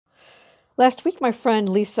Last week, my friend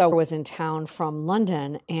Lisa was in town from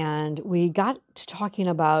London, and we got to talking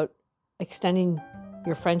about extending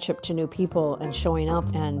your friendship to new people and showing up.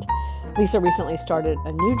 And Lisa recently started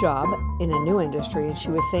a new job in a new industry, and she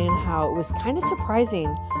was saying how it was kind of surprising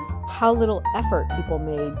how little effort people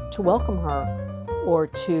made to welcome her or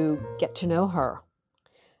to get to know her.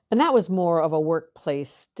 And that was more of a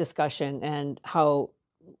workplace discussion and how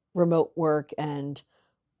remote work and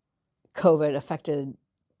COVID affected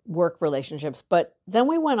work relationships. But then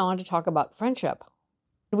we went on to talk about friendship.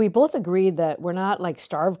 We both agreed that we're not like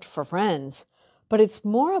starved for friends, but it's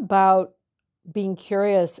more about being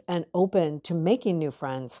curious and open to making new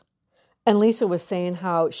friends. And Lisa was saying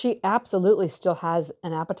how she absolutely still has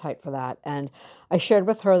an appetite for that. And I shared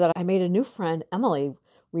with her that I made a new friend, Emily,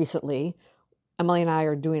 recently. Emily and I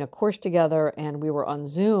are doing a course together, and we were on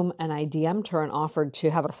Zoom, and I DM'd her and offered to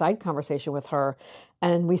have a side conversation with her.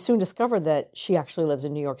 And we soon discovered that she actually lives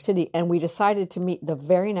in New York City, and we decided to meet the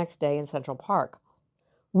very next day in Central Park.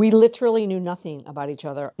 We literally knew nothing about each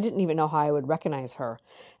other. I didn't even know how I would recognize her.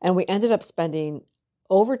 And we ended up spending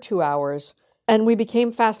over 2 hours, and we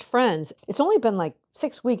became fast friends. It's only been like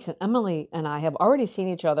 6 weeks, and Emily and I have already seen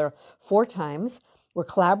each other 4 times. We're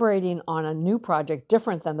collaborating on a new project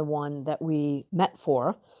different than the one that we met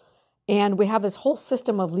for. And we have this whole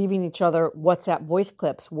system of leaving each other WhatsApp voice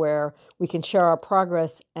clips where we can share our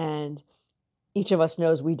progress and each of us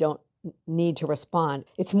knows we don't need to respond.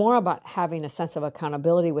 It's more about having a sense of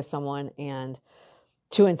accountability with someone and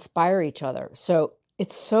to inspire each other. So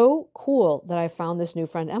it's so cool that I found this new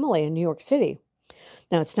friend, Emily, in New York City.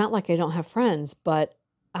 Now, it's not like I don't have friends, but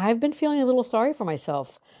I've been feeling a little sorry for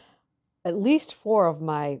myself. At least 4 of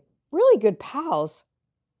my really good pals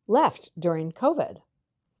left during COVID.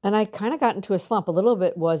 And I kind of got into a slump. A little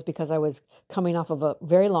bit was because I was coming off of a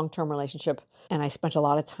very long-term relationship and I spent a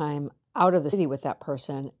lot of time out of the city with that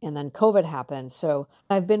person. And then COVID happened. So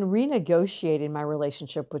I've been renegotiating my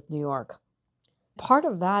relationship with New York. Part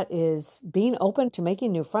of that is being open to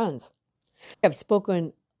making new friends. I've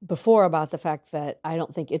spoken before about the fact that I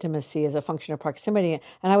don't think intimacy is a function of proximity.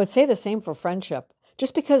 And I would say the same for friendship.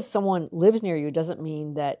 Just because someone lives near you doesn't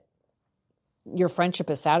mean that your friendship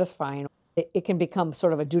is satisfying. It can become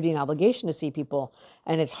sort of a duty and obligation to see people,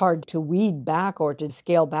 and it's hard to weed back or to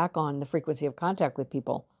scale back on the frequency of contact with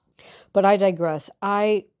people. But I digress.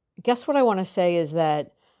 I guess what I want to say is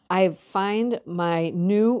that I find my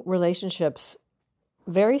new relationships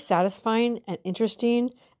very satisfying and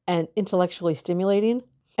interesting and intellectually stimulating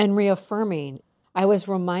and reaffirming. I was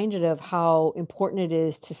reminded of how important it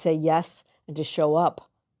is to say yes and to show up.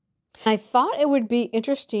 I thought it would be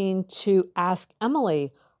interesting to ask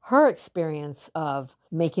Emily her experience of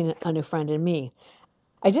making a new friend in me.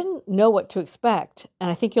 I didn't know what to expect, and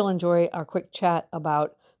I think you'll enjoy our quick chat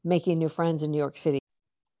about making new friends in New York City.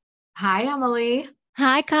 Hi, Emily.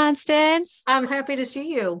 Hi, Constance. I'm happy to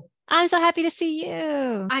see you. I'm so happy to see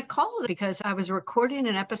you. I called because I was recording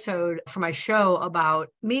an episode for my show about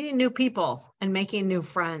meeting new people and making new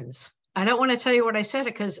friends. I don't want to tell you what I said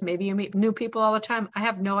because maybe you meet new people all the time. I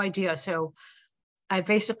have no idea. So I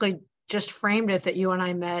basically just framed it that you and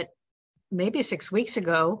I met maybe 6 weeks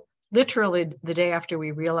ago, literally the day after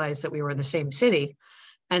we realized that we were in the same city,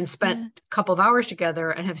 and spent a couple of hours together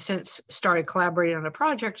and have since started collaborating on a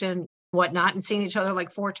project and whatnot and seen each other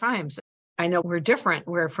like 4 times. I know we're different.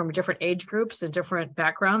 We're from different age groups and different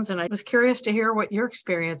backgrounds. And I was curious to hear what your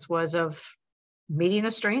experience was of meeting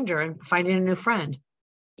a stranger and finding a new friend.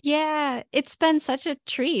 Yeah, it's been such a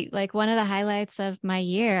treat, like one of the highlights of my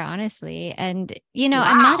year, honestly. And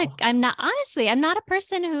Wow. I'm not a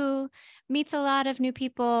person who meets a lot of new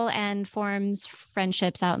people and forms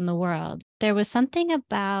friendships out in the world. There was something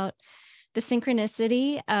about the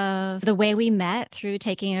synchronicity of the way we met through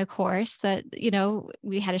taking a course that,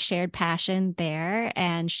 we had a shared passion there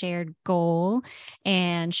and shared goal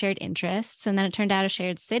and shared interests. And then it turned out a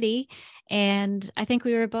shared city. And I think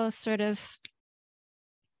we were both sort of,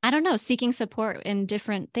 I don't know, seeking support in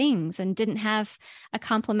different things and didn't have a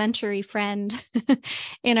complementary friend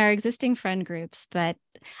in our existing friend groups. But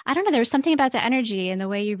I don't know, there was something about the energy and the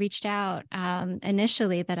way you reached out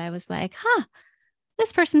initially that I was like,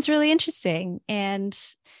 this person's really interesting. And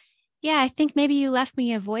yeah, I think maybe you left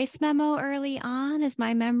me a voice memo early on, is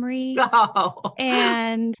my memory. Oh.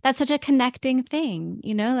 And that's such a connecting thing,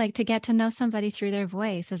 like to get to know somebody through their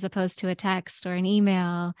voice as opposed to a text or an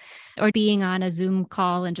email or being on a Zoom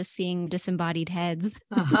call and just seeing disembodied heads.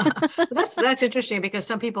 That's interesting because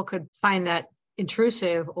some people could find that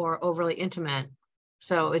intrusive or overly intimate.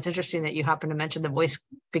 So it's interesting that you happen to mention the voice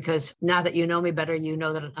because now that you know me better, you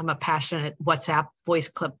know that I'm a passionate WhatsApp voice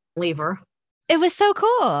clip leaver. It was so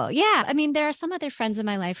cool. Yeah. I mean, there are some other friends in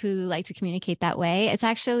my life who like to communicate that way. It's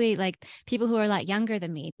actually like people who are a lot younger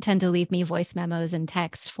than me tend to leave me voice memos in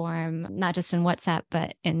text form, not just in WhatsApp,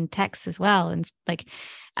 but in text as well. And like,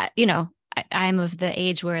 I'm of the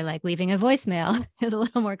age where like leaving a voicemail is a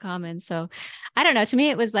little more common. So I don't know. To me,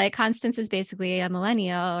 it was like Constance is basically a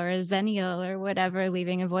millennial or a zennial or whatever,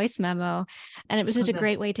 leaving a voice memo. And it was such a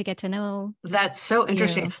great way to get to know. That's so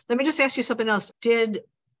interesting. You. Let me just ask you something else. Did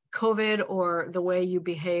COVID or the way you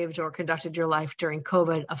behaved or conducted your life during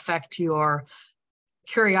COVID affect your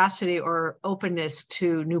curiosity or openness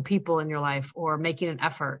to new people in your life or making an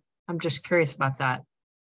effort? I'm just curious about that.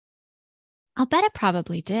 I'll bet it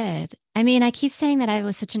probably did. I mean, I keep saying that I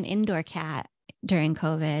was such an indoor cat during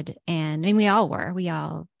COVID. And I mean, we all were. We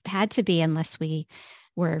all had to be unless we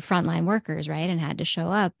were frontline workers, right? And had to show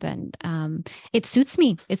up. And it suits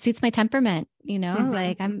me. It suits my temperament,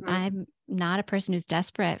 like I'm not a person who's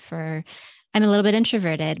desperate for, I'm a little bit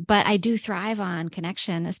introverted, but I do thrive on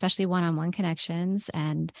connection, especially one-on-one connections.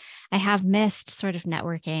 And I have missed sort of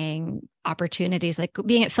networking opportunities, like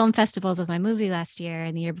being at film festivals with my movie last year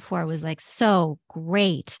and the year before was like so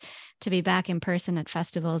great to be back in person at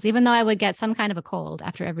festivals, even though I would get some kind of a cold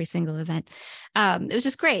after every single event. It was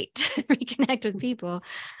just great to reconnect with people.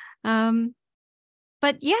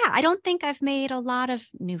 But yeah, I don't think I've made a lot of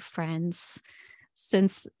new friends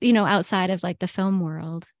since, outside of like the film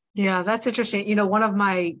world. Yeah, that's interesting. One of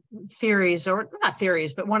my theories, or not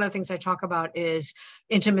theories, but one of the things I talk about is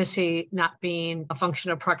intimacy not being a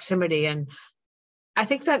function of proximity. And I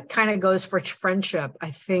think that kind of goes for friendship.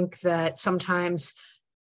 I think that sometimes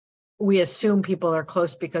we assume people are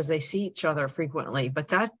close because they see each other frequently, but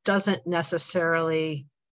that doesn't necessarily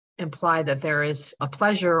imply that there is a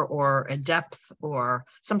pleasure or a depth, or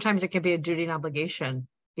sometimes it can be a duty and obligation,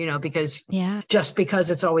 because just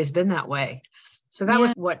because it's always been that way. So that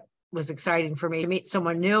was what was exciting for me, to meet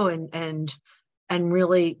someone new and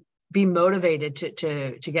really be motivated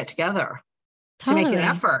to get together, to make an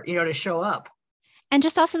effort, to show up. And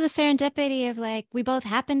just also the serendipity of like, we both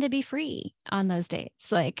happen to be free on those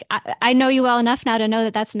dates. Like, I know you well enough now to know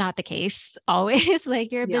that that's not the case always.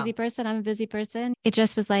 Like, you're a busy person, I'm a busy person. It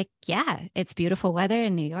just was like, yeah, it's beautiful weather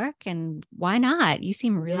in New York, and why not? You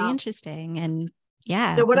seem really interesting. And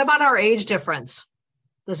So what about our age difference?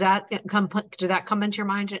 Did that come into your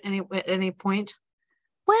mind at any point?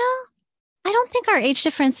 Well, I don't think our age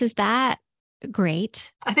difference is that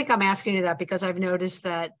great. I think I'm asking you that because I've noticed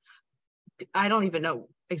that I don't even know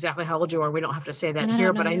exactly how old you are. We don't have to say that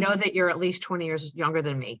here, but I know that you're at least 20 years younger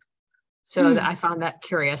than me. So I found that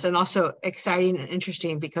curious and also exciting and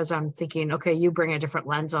interesting, because I'm thinking, okay, you bring a different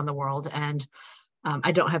lens on the world. And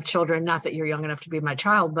I don't have children, not that you're young enough to be my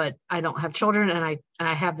child, but I don't have children. And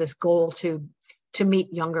I have this goal to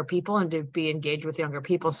meet younger people and to be engaged with younger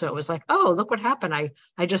people. So it was like, oh, look what happened.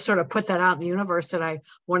 I just sort of put that out in the universe that I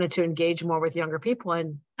wanted to engage more with younger people,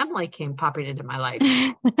 and Emily came popping into my life.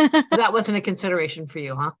 That wasn't a consideration for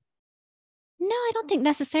you, huh? No, I don't think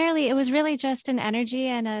necessarily. It was really just an energy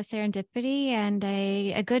and a serendipity and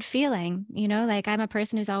a good feeling, like I'm a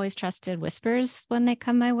person who's always trusted whispers when they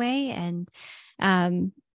come my way. And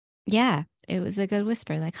it was a good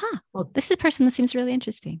whisper, like, this is a person that seems really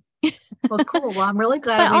interesting. Well, cool. Well, I'm really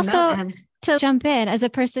glad. But also, to jump in, as a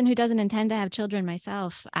person who doesn't intend to have children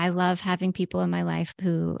myself, I love having people in my life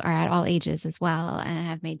who are at all ages as well and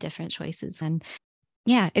have made different choices. And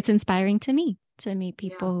it's inspiring to me to meet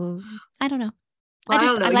people who, I don't know.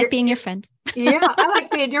 Well, I like being your friend. I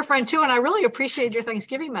like being your friend too. And I really appreciated your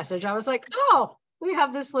Thanksgiving message. I was like, oh, we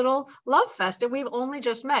have this little love fest and we've only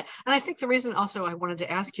just met. And I think the reason also I wanted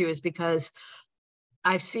to ask you is because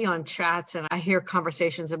I see on chats and I hear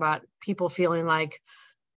conversations about people feeling like,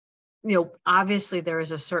 obviously there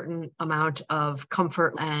is a certain amount of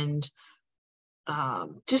comfort and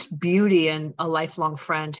just beauty in a lifelong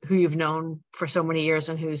friend who you've known for so many years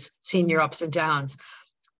and who's seen your ups and downs.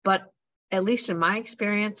 But at least in my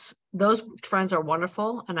experience, those friends are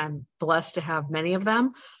wonderful and I'm blessed to have many of them.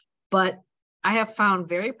 But I have found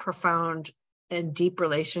very profound and deep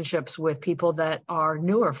relationships with people that are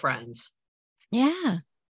newer friends. Yeah,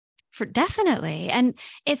 definitely. And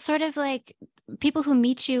it's sort of like people who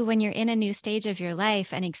meet you when you're in a new stage of your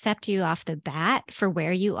life and accept you off the bat for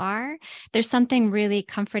where you are. There's something really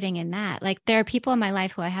comforting in that. Like, there are people in my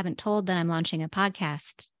life who I haven't told that I'm launching a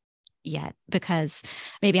podcast yet because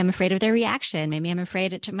maybe I'm afraid of their reaction. Maybe I'm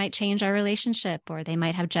afraid it might change our relationship, or they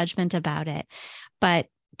might have judgment about it. But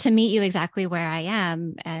to meet you exactly where I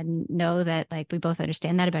am and know that like we both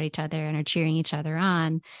understand that about each other and are cheering each other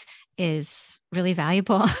on is really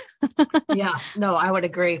valuable. Yeah, no, I would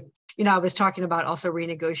agree. I was talking about also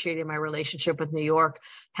renegotiating my relationship with New York,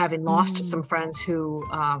 having lost some friends who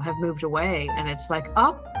have moved away. And it's like,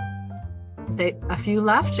 a few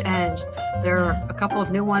left, and there are a couple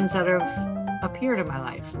of new ones that have appeared in my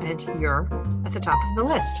life. And you're at the top of the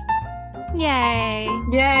list. Yay.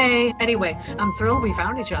 Yay. Anyway, I'm thrilled we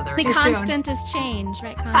found each other. The constant is change,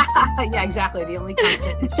 right? Constant. Yeah, exactly. The only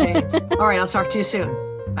constant is change. All right, I'll talk to you soon.